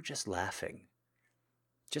 and I remember just laughing,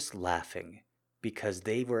 because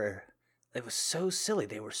it was so silly.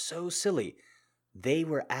 They were so silly. They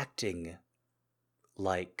were acting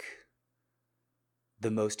like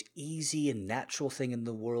the most easy and natural thing in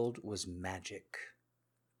the world was magic.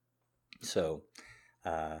 So,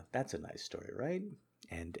 that's a nice story, right?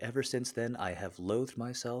 And ever since then, I have loathed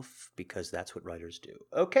myself because that's what writers do.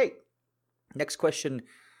 Okay, next question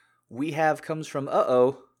we have comes from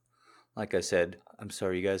Like I said, I'm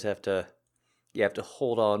sorry, you guys have to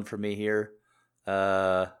hold on for me here. See,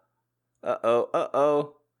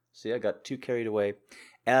 I got too carried away.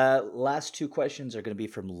 Last 2 questions are going to be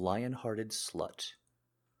from Lionheart Slut.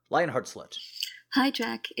 Hi,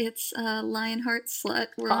 Jack. It's Lionheart Slut.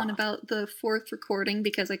 We're on about the 4th recording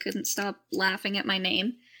because I couldn't stop laughing at my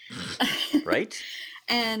name. Right?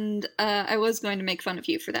 And I was going to make fun of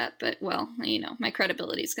you for that, but, well, my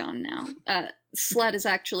credibility's gone now. Slut is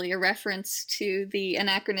actually a reference to the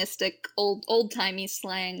anachronistic old-timey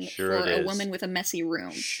slang for a woman with a messy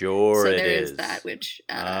room. Sure, it is. So there is that, which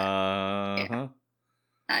yeah,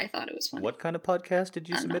 I thought it was funny. What kind of podcast did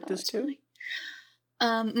you submit this to? Funny.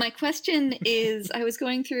 My question is, I was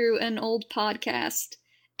going through an old podcast,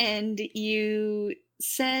 and you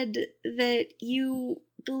said that you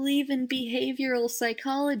believe in behavioral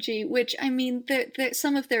psychology, which, I mean,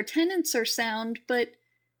 some of their tenets are sound, but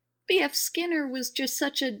B.F. Skinner was just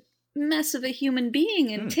such a mess of a human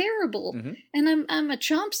being and terrible. Mm-hmm. And I'm a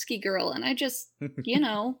Chomsky girl, and I just,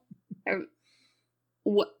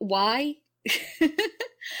 why?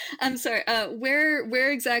 I'm sorry.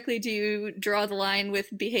 Where exactly do you draw the line with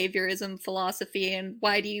behaviorism philosophy, and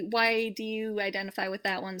why do you identify with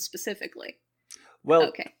that one specifically? Well,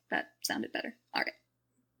 okay, that sounded better. All right.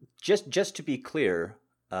 Just to be clear,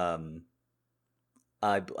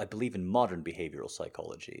 I believe in modern behavioral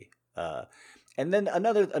psychology, and then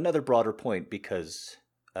another broader point, because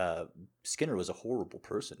Skinner was a horrible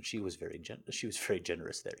person. She was very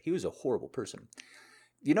generous there. He was a horrible person.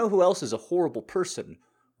 You know who else is a horrible person?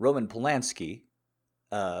 Roman Polanski.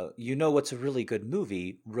 You know what's a really good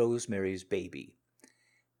movie? Rosemary's Baby.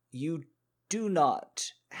 You do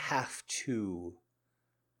not have to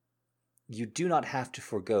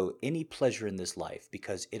forego any pleasure in this life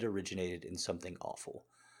because it originated in something awful.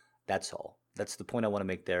 That's all. That's the point I want to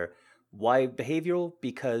make there. Why behavioral?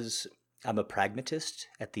 Because I'm a pragmatist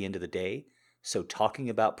at the end of the day. So talking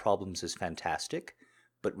about problems is fantastic.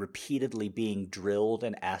 But repeatedly being drilled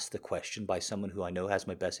and asked the question by someone who I know has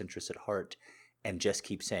my best interests at heart and just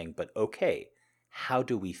keep saying, but okay, how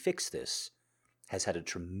do we fix this, has had a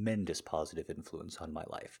tremendous positive influence on my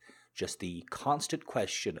life. Just the constant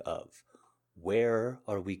question of, where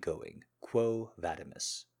are we going? Quo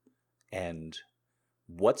vadimus. And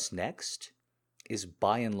what's next is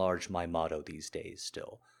by and large my motto these days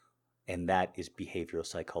still. And that is behavioral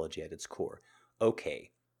psychology at its core.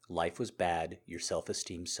 Okay. Life was bad, your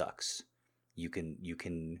self-esteem sucks. You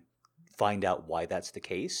can find out why that's the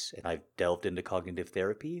case, and I've delved into cognitive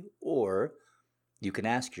therapy, or you can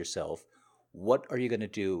ask yourself, what are you going to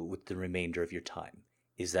do with the remainder of your time?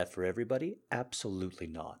 Is that for everybody? Absolutely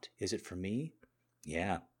not. Is it for me?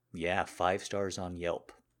 Yeah, 5 stars on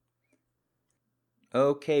Yelp.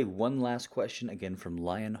 Okay, one last question again from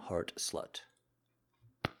Lionheart Slut.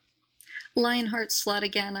 Lionheart Slut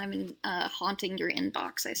again. I'm haunting your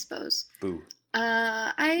inbox, I suppose. Boo.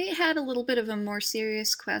 I had a little bit of a more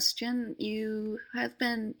serious question.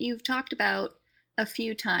 You've talked about a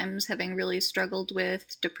few times having really struggled with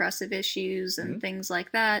depressive issues and things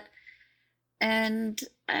like that. And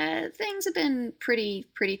things have been pretty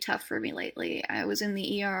tough for me lately. I was in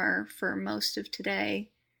the ER for most of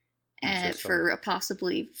today for a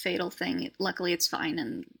possibly fatal thing. Luckily, it's fine,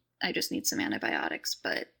 and I just need some antibiotics.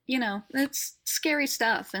 But, it's scary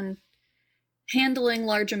stuff, and handling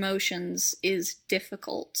large emotions is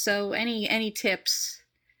difficult. So any tips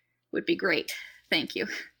would be great. Thank you.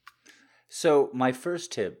 So my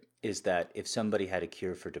first tip is that if somebody had a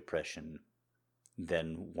cure for depression,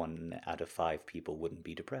 then 1 out of 5 people wouldn't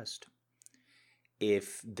be depressed.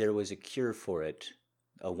 If there was a cure for it,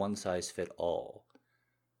 a one-size-fit-all,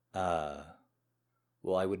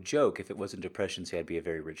 well, I would joke if it wasn't depression, say I'd be a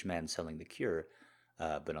very rich man selling the cure.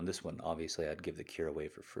 But on this one, obviously, I'd give the cure away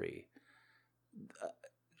for free.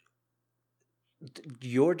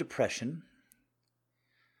 Your depression.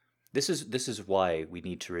 This is why we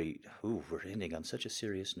need to read. Ooh, we're ending on such a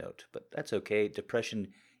serious note, but that's okay. Depression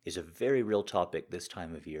is a very real topic this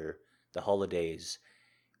time of year. The holidays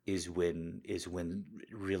is when it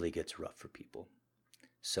really gets rough for people.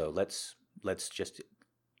 So let's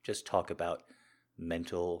just talk about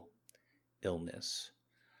mental illness.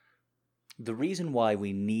 The reason why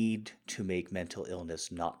we need to make mental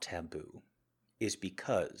illness not taboo is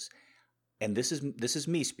because, and this is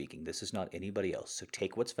me speaking, this is not anybody else, so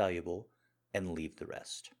take what's valuable and leave the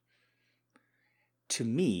rest. To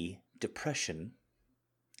me, depression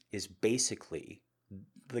is basically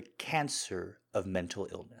the cancer of mental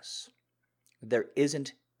illness. There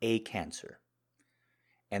isn't a cancer,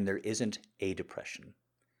 and there isn't a depression.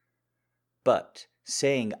 But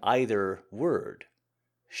saying either word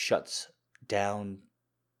shuts down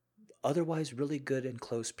otherwise really good and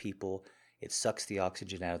close people. It sucks the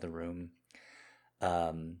oxygen out of the room.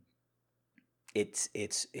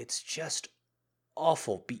 It's just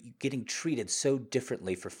awful getting treated so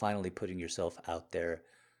differently for finally putting yourself out there.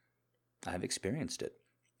 I've experienced it,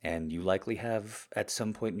 and you likely have at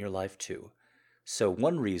some point in your life too. So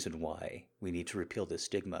one reason why we need to repeal this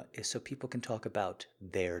stigma is so people can talk about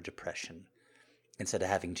their depression instead of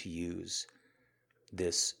having to use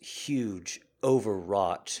this huge,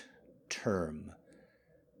 overwrought term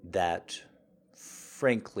that,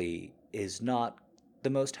 frankly, is not the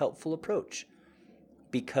most helpful approach.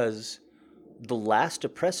 Because the last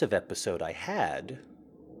depressive episode I had,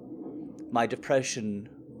 my depression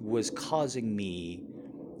was causing me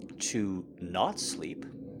to not sleep,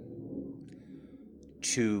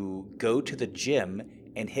 to go to the gym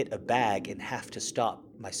and hit a bag and have to stop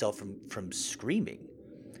myself from screaming.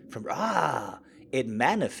 It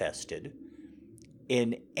manifested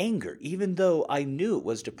in anger. Even though I knew it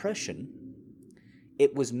was depression,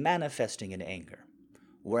 it was manifesting in anger.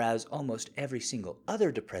 Whereas almost every single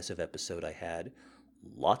other depressive episode I had,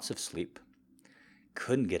 lots of sleep,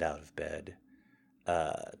 couldn't get out of bed,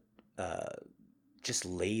 just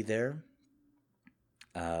lay there.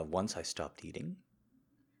 Once I stopped eating,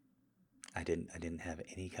 I didn't have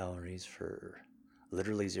any calories for,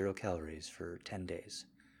 literally 0 calories for 10 days.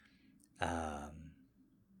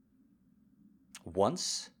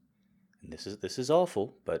 Once, and this is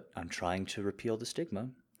awful, but I'm trying to repeal the stigma.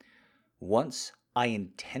 Once I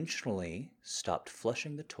intentionally stopped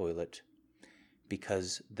flushing the toilet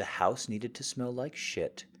because the house needed to smell like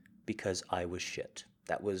shit because I was shit.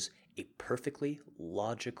 That was a perfectly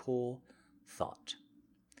logical thought.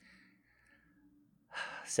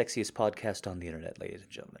 Sexiest podcast on the internet, ladies and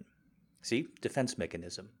gentlemen. See? Defense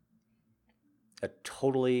mechanism. A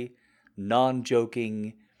totally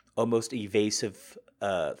non-joking, almost evasive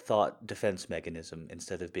thought defense mechanism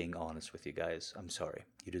instead of being honest with you guys. I'm sorry.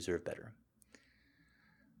 You deserve better.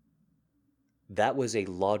 That was a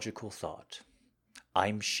logical thought.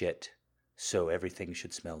 I'm shit, so everything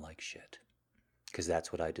should smell like shit. Because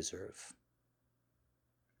that's what I deserve.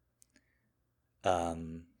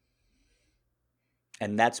 And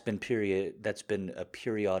that's been a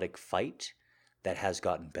periodic fight that has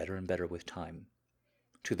gotten better and better with time.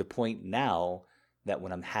 To the point now that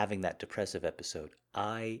when I'm having that depressive episode,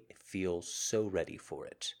 I feel so ready for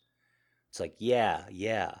it. It's like, yeah,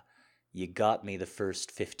 you got me the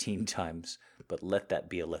first 15 times, but let that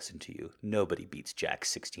be a lesson to you. Nobody beats Jack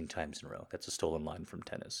 16 times in a row. That's a stolen line from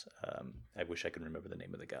tennis. I wish I could remember the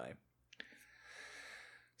name of the guy.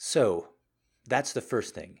 So, that's the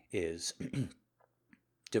first thing, is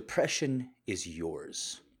depression is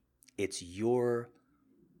yours. It's your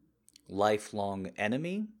lifelong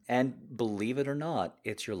enemy, and believe it or not,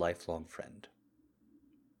 it's your lifelong friend.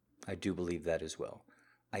 I do believe that as well.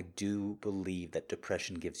 I do believe that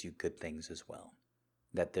depression gives you good things as well.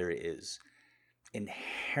 That there is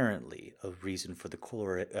inherently a reason for the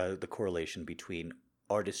correlation between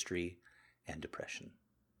artistry and depression.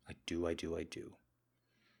 I do.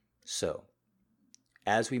 So,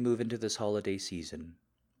 as we move into this holiday season,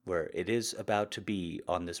 where it is about to be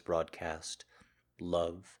on this broadcast,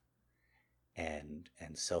 love and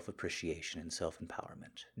self-appreciation and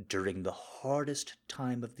self-empowerment during the hardest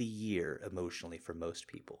time of the year emotionally for most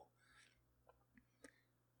people.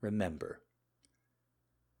 Remember,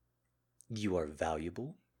 you are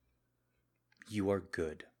valuable. You are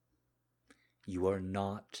good. You are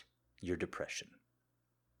not your depression.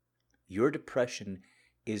 Your depression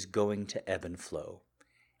is going to ebb and flow.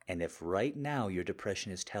 And if right now your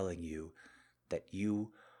depression is telling you that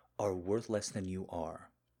you are worth less than you are,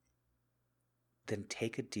 then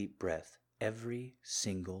take a deep breath every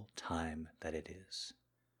single time that it is.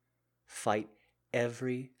 Fight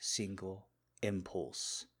every single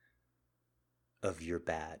impulse of your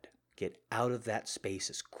bad. Get out of that space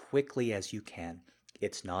as quickly as you can.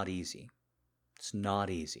 It's not easy. It's not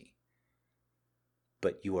easy.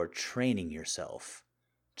 But you are training yourself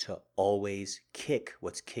to always kick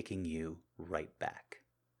what's kicking you right back.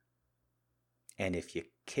 And if you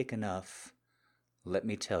kick enough, let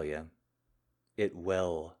me tell you, it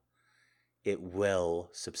will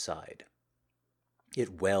subside.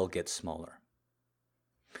 It will get smaller.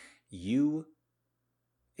 You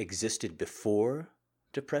existed before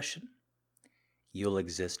depression. You'll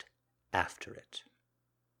exist after it.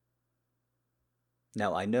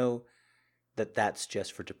 Now, I know that that's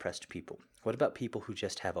just for depressed people. What about people who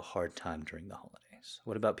just have a hard time during the holidays?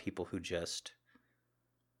 What about people who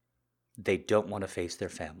they don't want to face their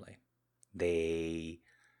family? They,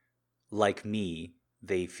 like me,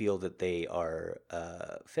 they feel that they are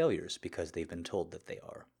failures because they've been told that they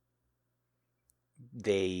are.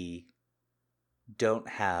 They don't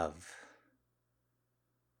have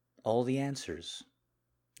all the answers.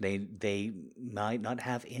 They might not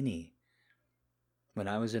have any. When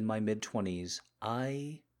I was in my mid-20s,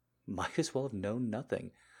 I might as well have known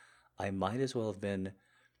nothing. I might as well have been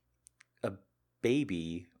a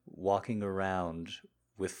baby walking around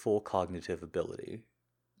with full cognitive ability,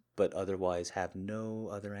 but otherwise have no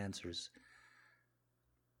other answers.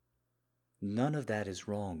 None of that is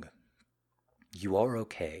wrong. You are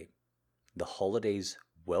okay. The holidays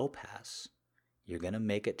will pass. You're going to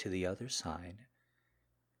make it to the other side.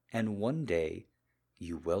 And one day,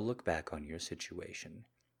 you will look back on your situation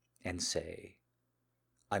and say,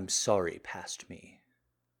 I'm sorry, past me.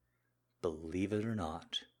 Believe it or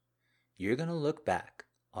not, you're going to look back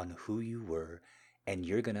on who you were and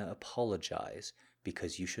you're going to apologize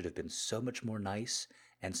because you should have been so much more nice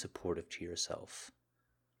and supportive to yourself.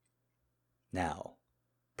 Now,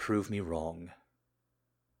 prove me wrong.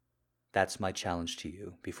 That's my challenge to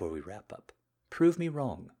you before we wrap up. Prove me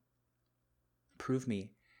wrong. Prove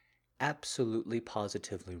me absolutely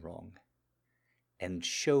positively wrong. And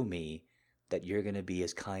show me that you're going to be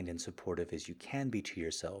as kind and supportive as you can be to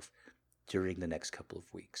yourself during the next couple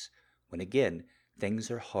of weeks. When again, things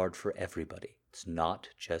are hard for everybody. It's not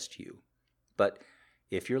just you. But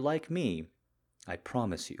if you're like me, I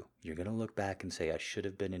promise you, you're going to look back and say, I should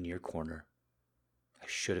have been in your corner. I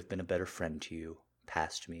should have been a better friend to you,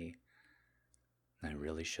 past me. I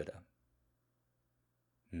really should have.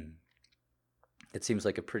 It seems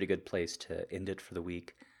like a pretty good place to end it for the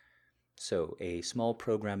week. So, a small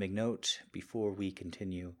programming note before we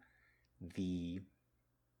continue. The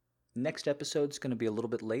next episode's going to be a little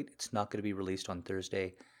bit late. It's not going to be released on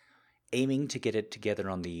Thursday. Aiming to get it together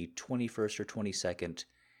on the 21st or 22nd.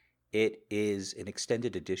 It is an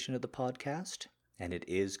extended edition of the podcast, and it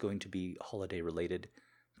is going to be holiday related.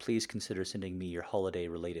 Please consider sending me your holiday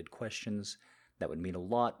related questions. That would mean a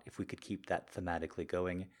lot if we could keep that thematically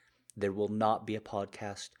going. There will not be a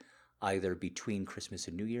podcast either between Christmas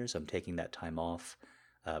and New Year's. I'm taking that time off,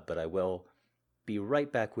 but I will be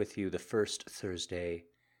right back with you the first Thursday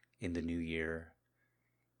in the new year.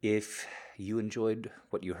 If you enjoyed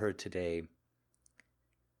what you heard today,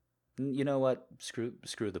 you know what? Screw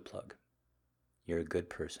the plug. You're a good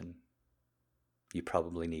person. You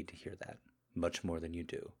probably need to hear that much more than you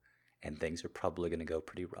do, and things are probably going to go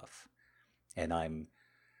pretty rough. And I'm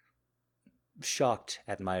shocked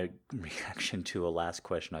at my reaction to a last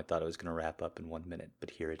question. I thought I was going to wrap up in 1 minute, but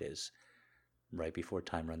here it is, right before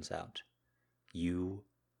time runs out. You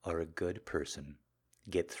are a good person.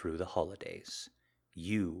 Get through the holidays.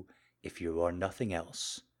 You, if you are nothing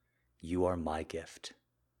else, you are my gift.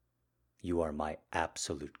 You are my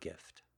absolute gift.